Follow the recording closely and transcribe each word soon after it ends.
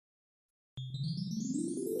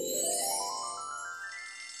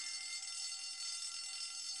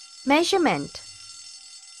Measurement.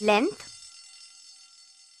 Length.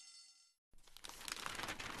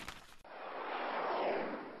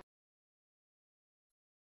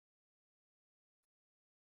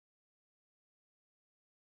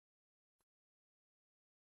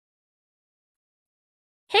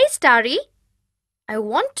 Hey Starry, I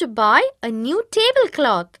want to buy a new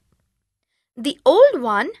tablecloth. The old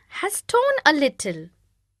one has torn a little.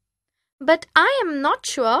 But I am not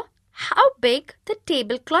sure how big the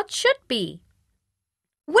tablecloth should be.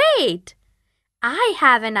 Wait! I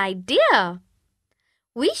have an idea.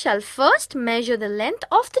 We shall first measure the length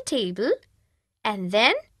of the table and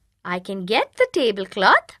then I can get the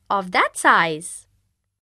tablecloth of that size.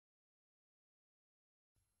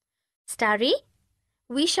 Starry,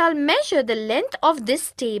 we shall measure the length of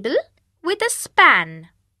this table with a span.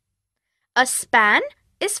 A span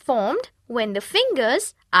is formed when the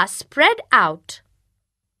fingers are spread out.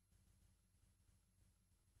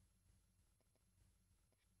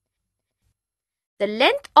 The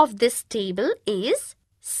length of this table is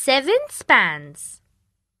 7 spans.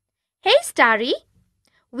 Hey Starry,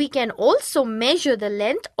 we can also measure the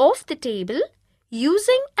length of the table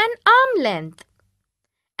using an arm length.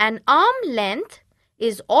 An arm length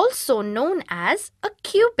is also known as a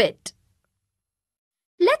cubit.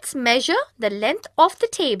 Let's measure the length of the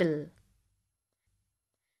table.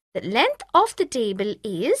 The length of the table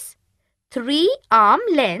is 3 arm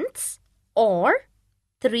lengths or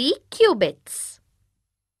 3 cubits.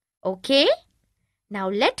 Okay? Now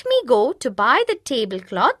let me go to buy the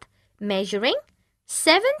tablecloth measuring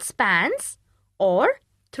 7 spans or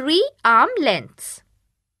 3 arm lengths.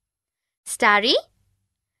 Starry,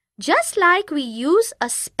 just like we use a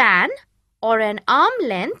span or an arm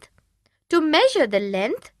length to measure the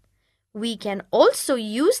length, we can also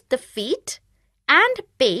use the feet and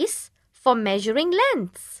pace for measuring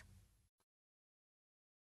lengths.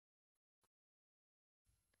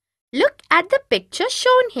 Look at the picture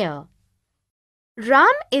shown here.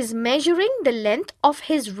 Ram is measuring the length of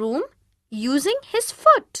his room using his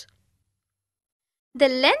foot. The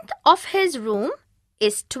length of his room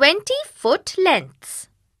is 20 foot lengths.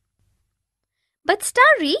 But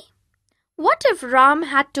Starry, what if Ram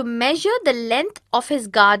had to measure the length of his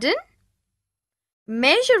garden?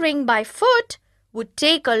 Measuring by foot would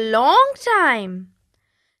take a long time.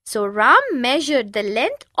 So Ram measured the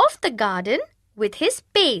length of the garden with his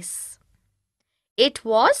pace. It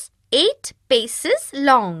was 8 paces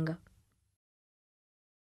long.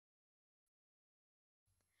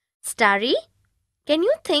 Starry, can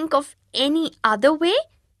you think of any other way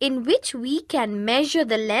in which we can measure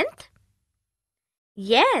the length?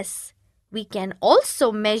 Yes, we can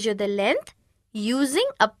also measure the length using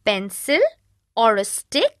a pencil or a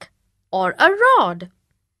stick or a rod.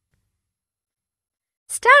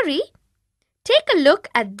 Starry, take a look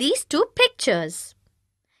at these 2 pictures.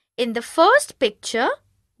 In the first picture,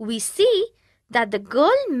 we see that the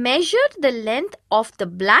girl measured the length of the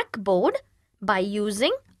blackboard by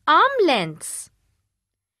using arm lengths.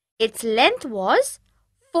 Its length was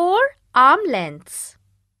 4 arm lengths.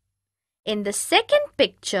 In the second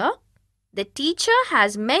picture, the teacher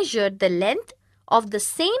has measured the length of the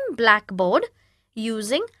same blackboard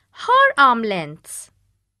using her arm lengths.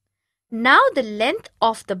 Now the length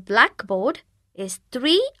of the blackboard is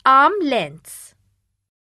 3 arm lengths.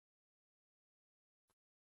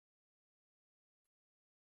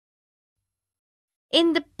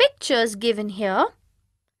 In the pictures given here,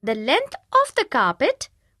 the length of the carpet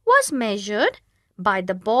was measured by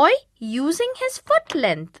the boy using his foot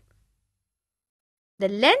length. The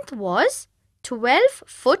length was 12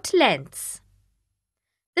 foot lengths.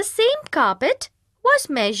 The same carpet was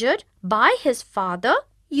measured by his father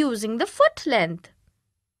using the foot length.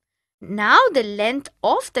 Now the length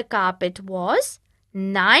of the carpet was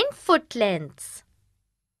 9 foot lengths.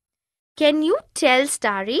 Can you tell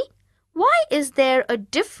Starry, why is there a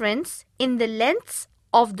difference in the lengths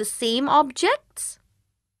of the same objects?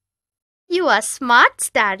 You are smart,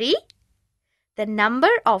 Starry. The number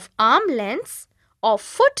of arm lengths or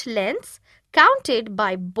foot lengths counted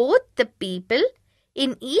by both the people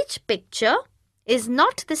in each picture is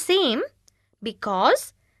not the same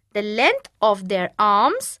because the length of their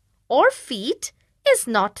arms or feet is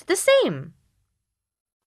not the same.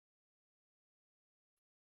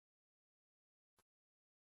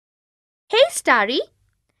 Hey Starry,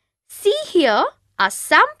 see here are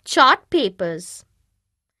some chart papers.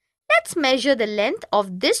 Let's measure the length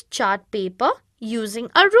of this chart paper using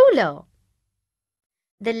a ruler.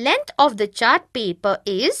 The length of the chart paper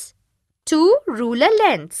is 2 ruler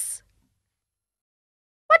lengths.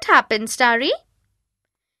 What happened, Starry?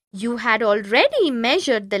 You had already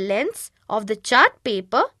measured the lengths of the chart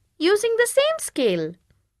paper using the same scale.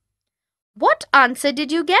 What answer did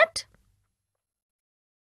you get?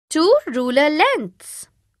 2 ruler lengths.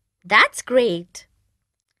 That's great.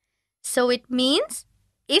 So it means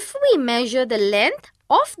if we measure the length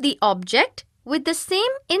of the object with the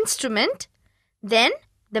same instrument, then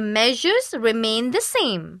the measures remain the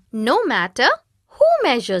same, no matter who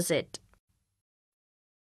measures it.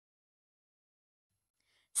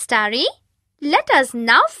 Starry, let us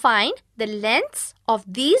now find the lengths of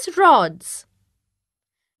these rods.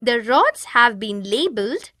 The rods have been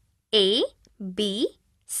labeled A, B,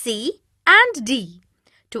 C and D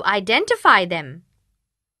to identify them.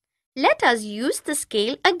 Let us use the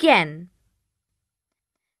scale again.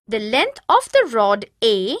 The length of the rod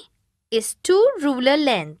A is 2 ruler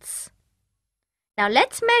lengths. Now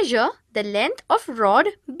let's measure the length of rod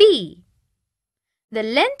B. The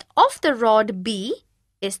length of the rod B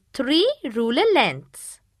is 3 ruler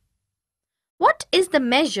lengths. What is the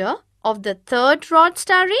measure of the third rod,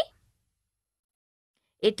 Starry?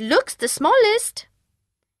 It looks the smallest.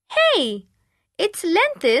 Hey, its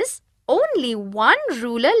length is only 1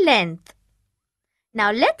 ruler length.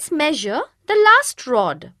 Now let's measure the last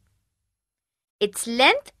rod. Its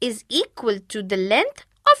length is equal to the length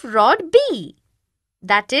of rod B.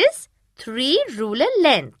 That is 3 ruler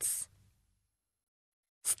lengths.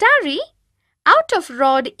 Starry, out of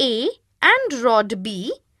rod A and rod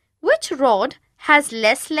B, which rod has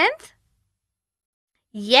less length?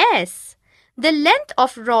 Yes, the length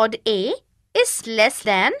of rod A is less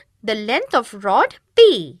than the length of rod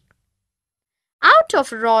B. Out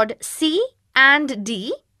of rod C and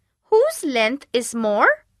D, whose length is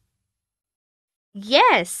more?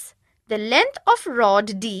 Yes, the length of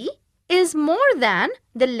rod D is more than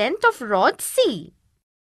the length of rod C.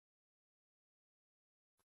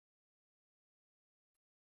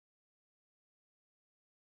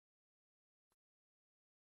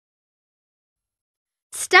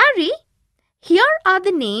 Starry, here are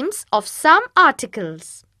the names of some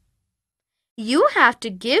articles. You have to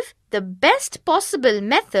give the best possible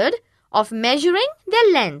method of measuring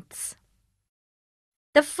their lengths.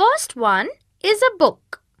 The first one is a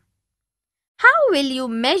book. How will you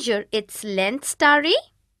measure its length, Starry?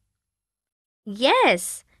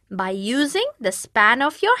 Yes, by using the span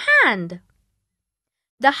of your hand.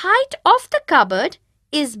 The height of the cupboard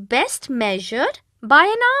is best measured by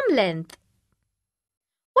an arm length.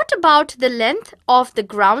 What about the length of the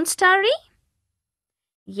ground, Starry?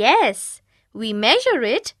 Yes, we measure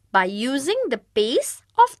it by using the pace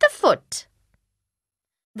of the foot.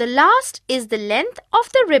 The last is the length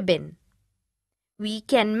of the ribbon. We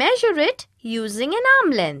can measure it using an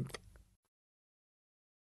arm length.